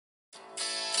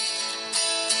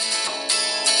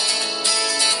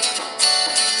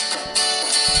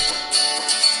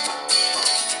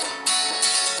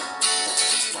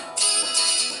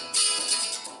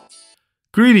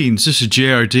Greetings, this is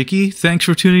J.R. Dickey. Thanks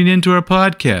for tuning in to our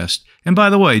podcast. And by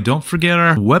the way, don't forget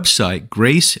our website,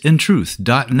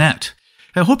 graceandtruth.net.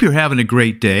 I hope you're having a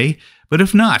great day, but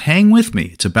if not, hang with me.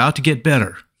 It's about to get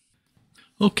better.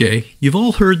 Okay, you've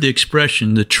all heard the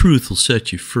expression, the truth will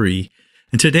set you free.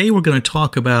 And today we're going to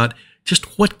talk about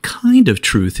just what kind of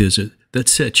truth is it that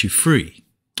sets you free.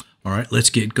 All right, let's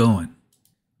get going.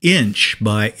 Inch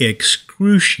by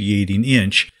excruciating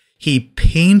inch, he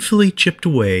painfully chipped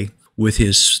away with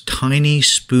his tiny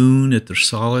spoon at the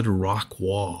solid rock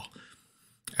wall.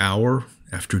 Hour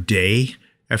after day,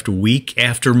 after week,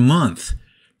 after month,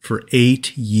 for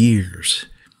 8 years.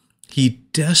 He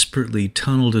desperately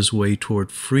tunneled his way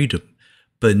toward freedom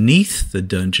beneath the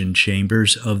dungeon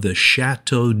chambers of the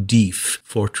Chateau d'If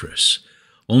fortress,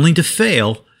 only to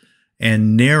fail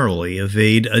and narrowly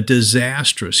evade a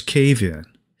disastrous cave-in.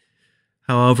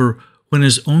 However, when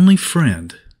his only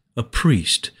friend, a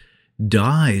priest,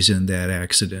 dies in that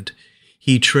accident,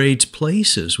 he trades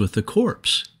places with the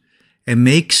corpse and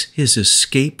makes his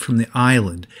escape from the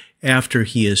island after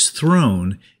he is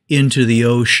thrown into the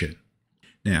ocean.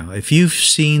 Now, if you've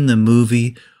seen the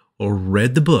movie or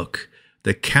read the book,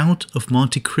 The Count of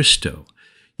Monte Cristo,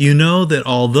 you know that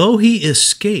although he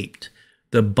escaped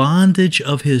the bondage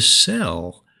of his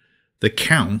cell, the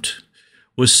Count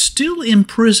was still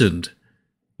imprisoned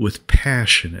with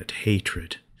passionate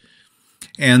hatred.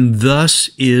 And thus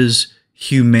is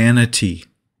humanity,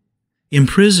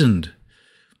 imprisoned.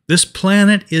 This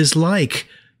planet is like,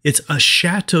 it's a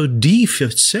Chateau d'If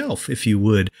itself, if you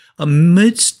would,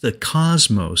 amidst the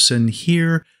cosmos, and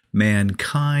here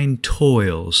mankind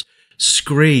toils,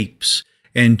 scrapes,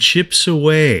 and chips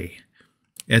away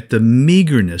at the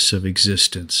meagerness of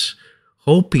existence,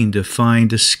 hoping to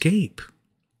find escape.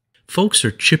 Folks are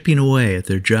chipping away at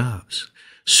their jobs,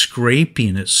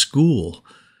 scraping at school,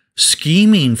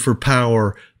 scheming for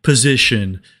power,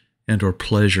 position, and or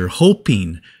pleasure,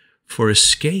 hoping for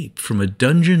escape from a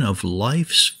dungeon of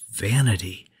life's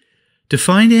vanity, to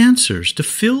find answers, to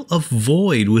fill a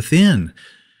void within,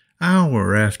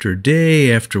 hour after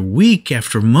day, after week,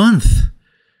 after month,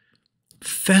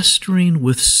 festering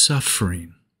with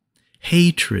suffering,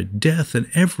 hatred, death,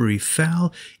 and every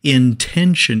foul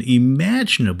intention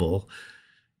imaginable.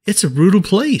 It's a brutal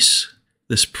place,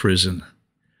 this prison.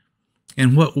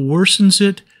 And what worsens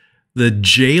it, the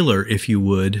jailer, if you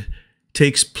would,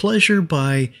 takes pleasure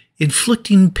by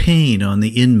inflicting pain on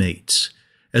the inmates,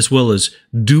 as well as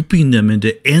duping them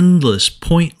into endless,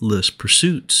 pointless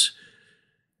pursuits.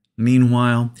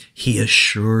 Meanwhile, he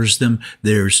assures them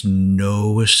there's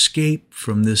no escape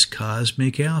from this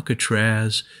cosmic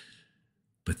Alcatraz.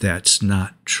 But that's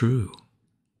not true.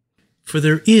 For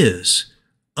there is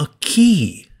a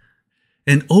key,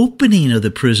 an opening of the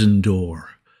prison door.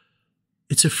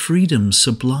 It's a freedom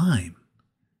sublime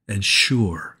and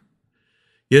sure.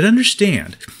 Yet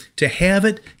understand, to have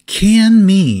it can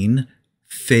mean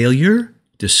failure,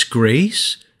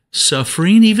 disgrace,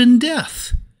 suffering, even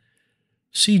death.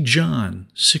 See John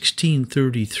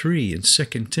 16:33 and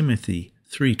 2 Timothy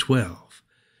 3:12.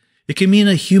 It can mean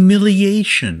a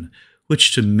humiliation,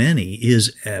 which to many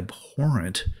is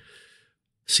abhorrent.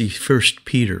 See 1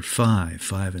 Peter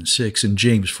 5:5 and 6, and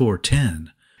James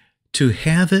 4:10. To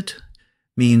have it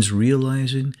means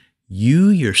realizing you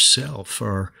yourself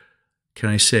are, can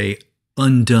I say,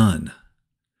 undone.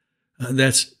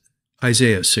 That's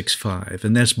Isaiah 6:5,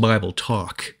 and that's Bible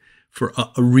talk for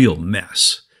a real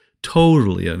mess,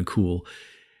 totally uncool,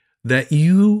 that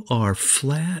you are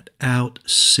flat out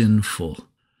sinful,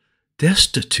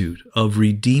 destitute of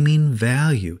redeeming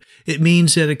value. It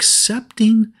means that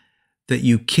accepting that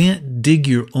you can't dig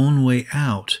your own way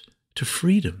out to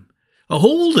freedom.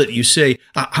 Hold it, you say,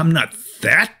 I'm not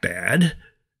that bad.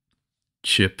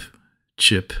 Chip,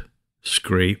 chip,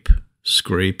 scrape,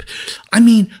 scrape. I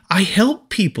mean, I help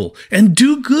people and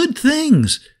do good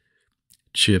things.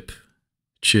 Chip,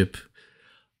 chip.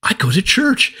 I go to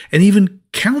church and even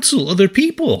counsel other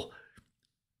people.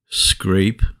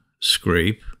 Scrape,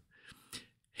 scrape.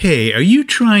 Hey, are you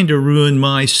trying to ruin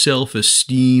my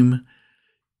self-esteem?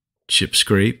 Chip,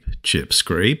 scrape, chip,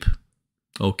 scrape.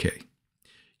 Okay,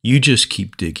 you just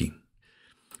keep digging.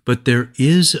 But there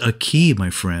is a key, my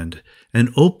friend,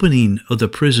 an opening of the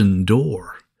prison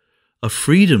door, a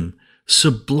freedom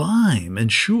sublime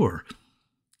and sure.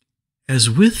 As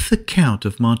with the Count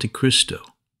of Monte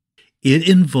Cristo, it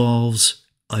involves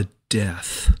a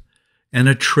death and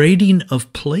a trading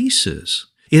of places.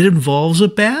 It involves a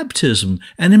baptism,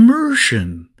 an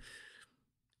immersion.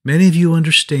 Many of you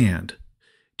understand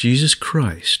Jesus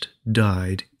Christ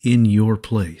died in your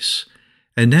place.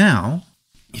 And now,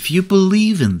 if you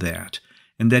believe in that,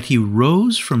 and that he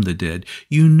rose from the dead,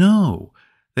 you know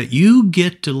that you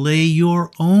get to lay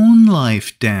your own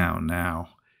life down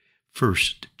now. 1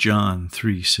 John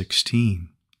 3:16.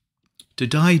 To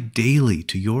die daily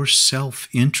to your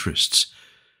self-interests.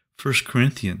 1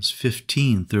 Corinthians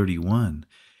 15:31.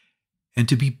 And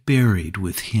to be buried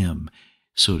with him,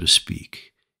 so to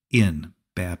speak, in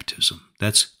baptism.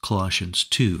 That's Colossians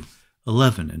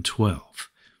 2:11 and 12.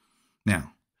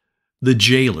 Now, the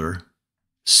jailer,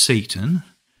 Satan,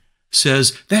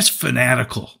 says that's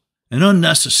fanatical and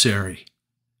unnecessary.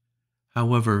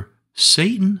 However,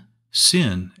 Satan,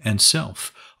 sin, and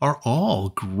self are all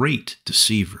great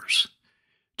deceivers.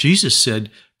 Jesus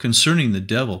said concerning the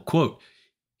devil, quote,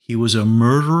 "He was a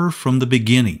murderer from the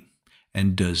beginning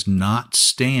and does not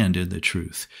stand in the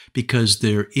truth, because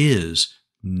there is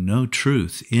no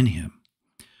truth in him.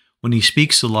 When he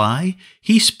speaks a lie,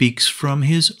 he speaks from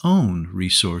his own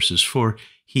resources, for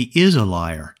he is a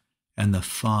liar and the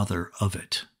father of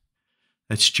it."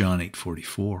 That's John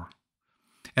 8:44.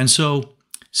 And so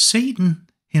Satan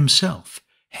himself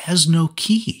has no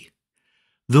key.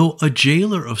 Though a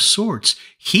jailer of sorts,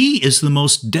 he is the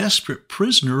most desperate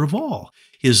prisoner of all.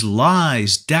 His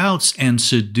lies, doubts, and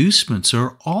seducements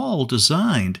are all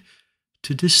designed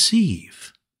to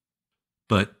deceive.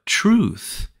 But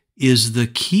truth is the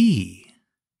key.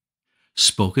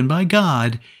 Spoken by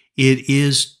God, it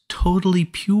is totally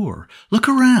pure. Look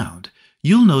around.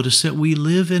 You'll notice that we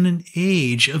live in an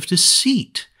age of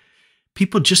deceit.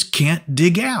 People just can't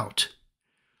dig out.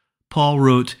 Paul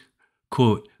wrote,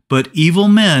 quote, "But evil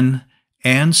men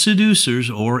and seducers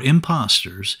or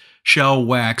impostors shall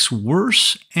wax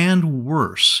worse and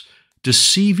worse,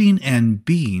 deceiving and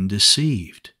being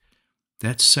deceived."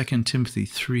 That's 2 Timothy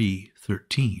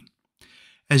 3:13.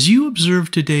 As you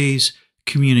observe today's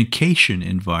communication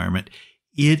environment,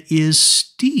 it is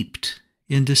steeped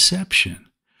in deception.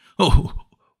 "Oh,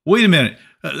 wait a minute.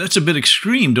 That's a bit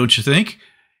extreme, don't you think?"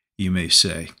 you may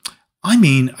say.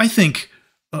 I think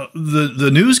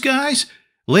the news guys,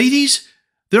 ladies,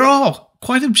 they're all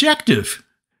quite objective.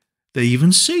 They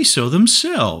even say so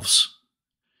themselves.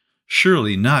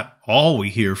 Surely not all we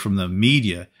hear from the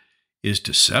media is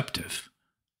deceptive.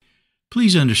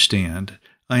 Please understand,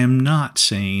 I am not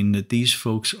saying that these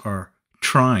folks are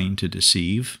trying to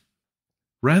deceive.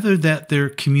 Rather, that their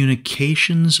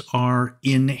communications are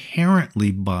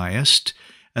inherently biased,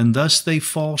 and thus they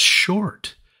fall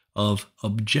short of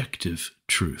objective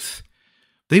truth.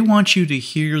 They want you to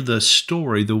hear the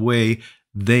story the way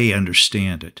they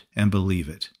understand it and believe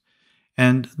it,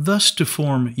 and thus to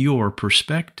form your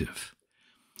perspective.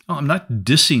 I'm not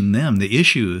dissing them. The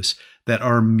issue is that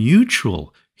our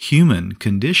mutual human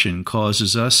condition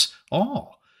causes us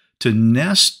all to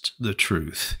nest the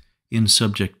truth in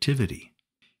subjectivity.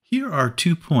 Here are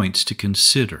 2 points to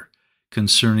consider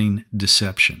concerning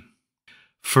deception.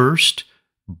 First,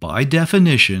 by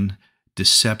definition,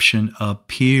 deception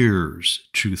appears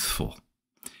truthful.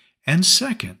 And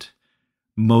second,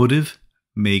 motive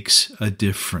makes a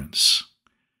difference.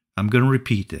 I'm going to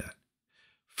repeat that.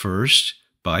 First,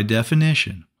 by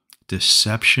definition,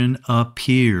 deception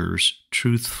appears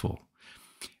truthful.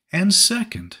 And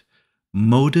second,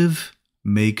 motive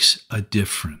makes a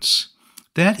difference.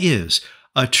 That is,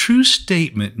 a true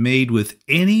statement made with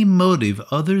any motive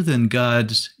other than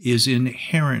God's is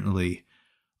inherently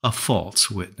a false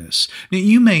witness. Now,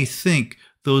 you may think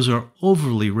those are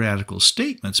overly radical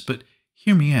statements, but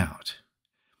hear me out.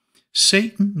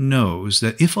 Satan knows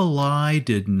that if a lie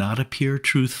did not appear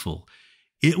truthful,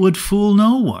 it would fool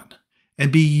no one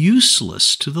and be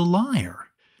useless to the liar.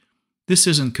 This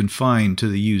isn't confined to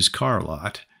the used car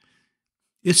lot.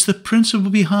 It's the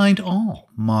principle behind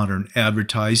all modern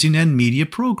advertising and media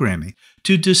programming,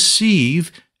 to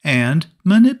deceive and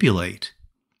manipulate.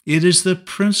 It is the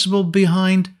principle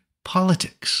behind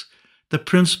politics, the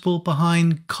principle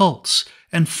behind cults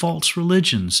and false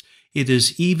religions. It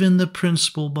is even the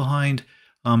principle behind,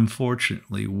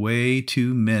 unfortunately, way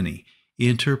too many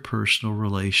interpersonal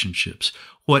relationships.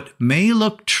 What may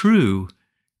look true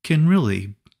can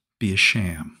really be a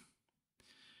sham.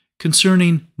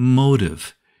 Concerning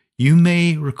motive, you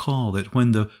may recall that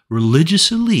when the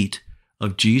religious elite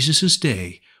of Jesus'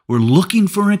 day were looking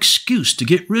for an excuse to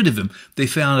get rid of him, they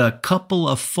found a couple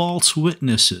of false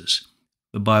witnesses.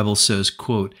 The Bible says,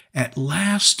 quote, "At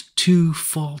last 2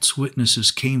 false witnesses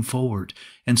came forward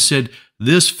and said,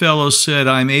 'This fellow said,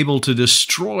 I'm able to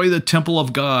destroy the temple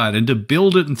of God and to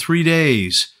build it in 3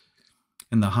 days.'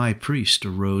 And the high priest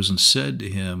arose and said to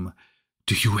him,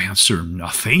 'Do you answer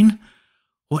nothing?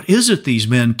 What is it these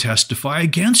men testify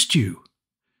against you?'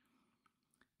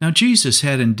 Now, Jesus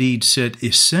had indeed said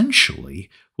essentially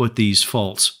what these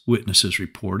false witnesses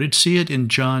reported. See it in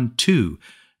John 2,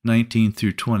 19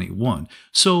 through 21.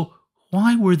 So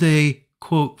why were they,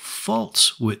 quote,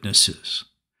 false witnesses?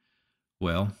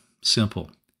 Well,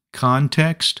 simple.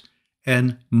 Context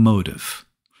and motive.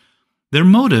 Their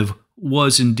motive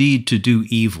was indeed to do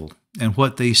evil, and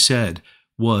what they said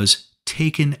was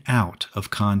taken out of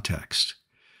context.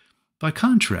 By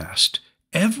contrast,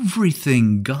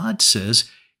 everything God says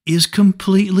is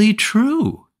completely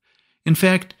true. In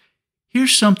fact,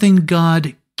 here's something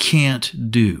God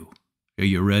can't do. Are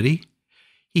you ready?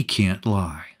 He can't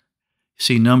lie.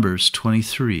 See Numbers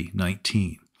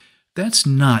 23:19. That's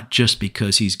not just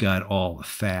because he's got all the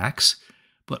facts,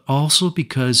 but also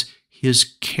because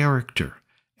his character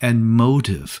and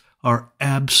motive are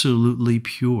absolutely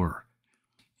pure.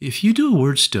 If you do a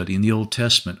word study in the Old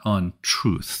Testament on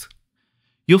truth,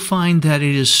 you'll find that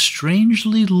it is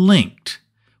strangely linked,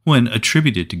 when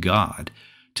attributed to God,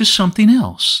 to something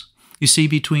else. You see,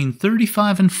 between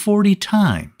 35 and 40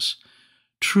 times,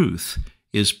 truth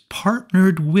is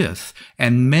partnered with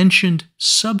and mentioned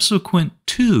subsequent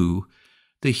to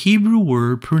the Hebrew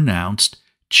word pronounced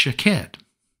chesed.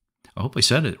 I hope I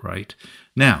said it right.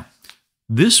 Now,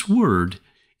 this word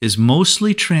is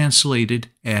mostly translated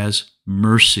as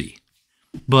mercy,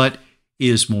 but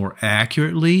is more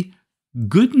accurately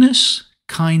goodness,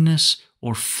 kindness,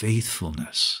 or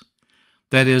faithfulness.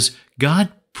 That is,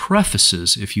 God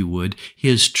prefaces, if you would,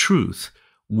 his truth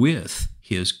with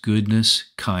his goodness,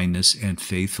 kindness, and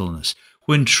faithfulness.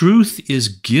 When truth is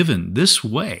given this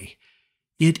way,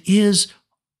 it is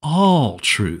all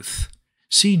truth.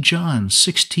 See John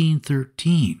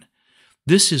 16:13.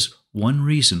 This is one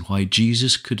reason why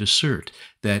Jesus could assert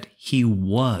that he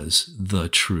was the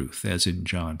truth, as in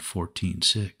John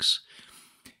 14:6.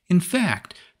 In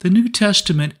fact, the New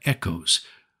Testament echoes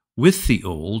with the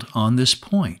Old on this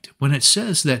point when it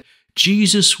says that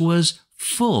Jesus was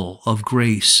full of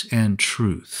grace and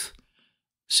truth.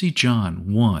 See John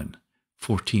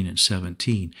 1:14 and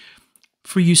 17.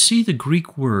 For you see, the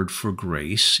Greek word for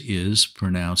grace is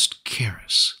pronounced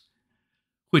charis,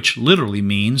 which literally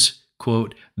means,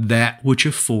 quote, that which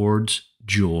affords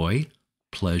joy,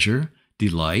 pleasure,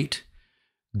 delight,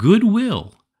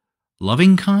 goodwill,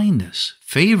 loving kindness,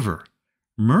 favor,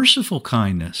 merciful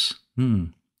kindness.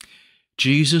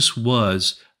 Jesus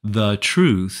was the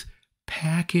truth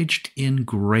packaged in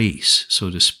grace, so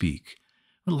to speak.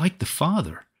 Like the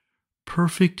Father,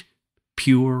 perfect,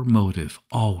 pure motive,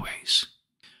 always.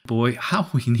 Boy, how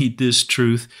we need this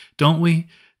truth, don't we?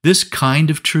 This kind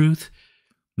of truth,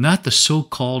 not the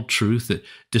so-called truth that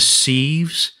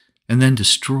deceives and then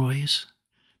destroys,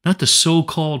 not the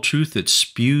so-called truth that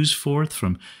spews forth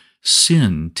from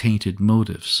sin-tainted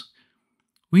motives.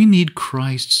 We need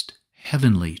Christ's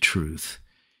heavenly truth.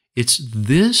 It's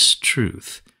this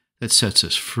truth that sets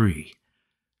us free.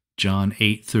 John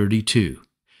 8:32.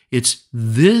 It's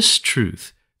this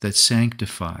truth that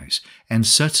sanctifies and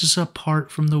sets us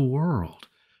apart from the world.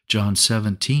 John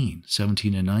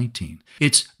 17:17 and 19.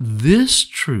 It's this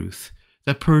truth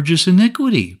that purges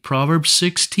iniquity. Proverbs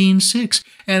 16:6.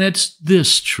 And it's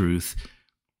this truth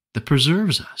that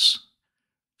preserves us.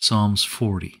 Psalms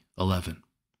 40:11.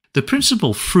 The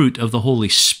principal fruit of the Holy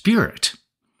Spirit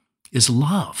is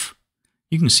love.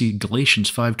 You can see Galatians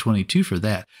 5:22 for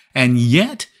that. And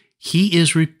yet, he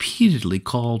is repeatedly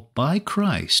called by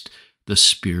Christ the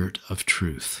Spirit of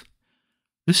truth.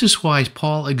 This is why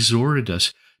Paul exhorted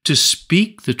us to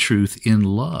speak the truth in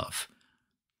love.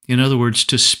 In other words,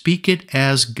 to speak it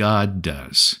as God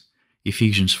does.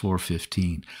 Ephesians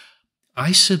 4:15.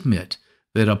 I submit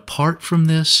that apart from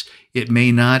this, it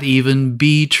may not even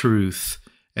be truth,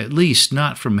 at least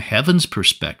not from heaven's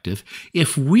perspective.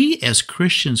 If we as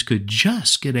Christians could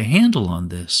just get a handle on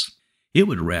this, it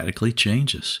would radically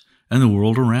change us and the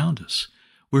world around us.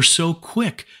 We're so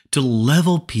quick to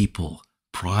level people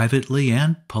privately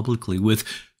and publicly with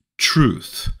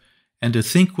truth and to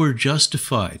think we're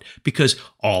justified because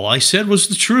all I said was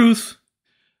the truth.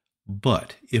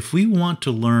 But if we want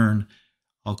to learn,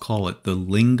 I'll call it the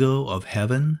lingo of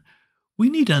heaven, we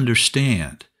need to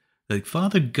understand that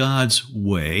Father God's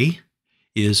way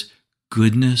is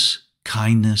goodness,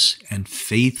 kindness, and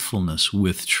faithfulness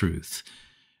with truth.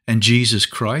 And Jesus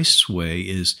Christ's way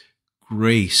is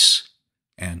grace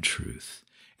and truth.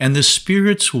 And the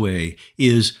Spirit's way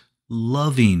is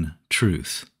loving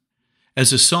truth.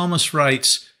 As the psalmist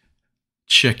writes,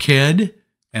 chesed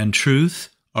and truth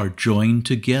are joined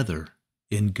together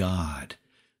in God.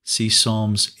 See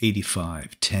Psalms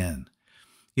 85:10.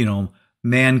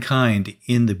 Mankind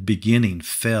in the beginning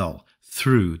fell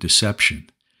through deception.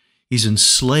 He's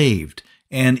enslaved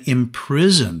and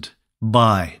imprisoned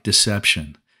by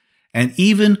deception. And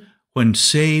even when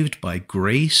saved by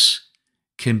grace,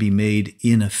 can be made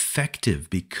ineffective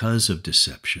because of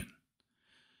deception.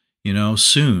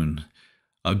 Soon,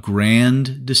 a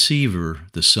grand deceiver,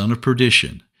 the son of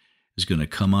perdition, is going to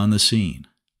come on the scene.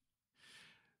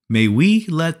 May we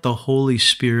let the Holy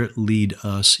Spirit lead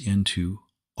us into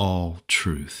all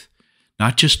truth,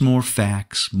 not just more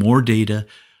facts, more data,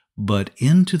 but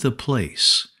into the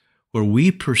place where we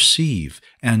perceive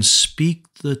and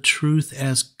speak the truth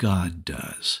as God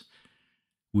does,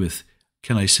 with,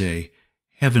 can I say,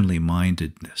 heavenly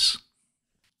mindedness.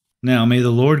 Now may the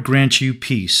Lord grant you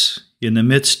peace in the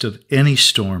midst of any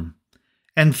storm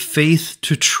and faith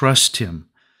to trust Him.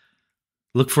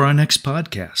 Look for our next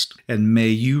podcast, and may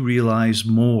you realize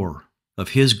more of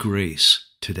His grace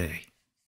today.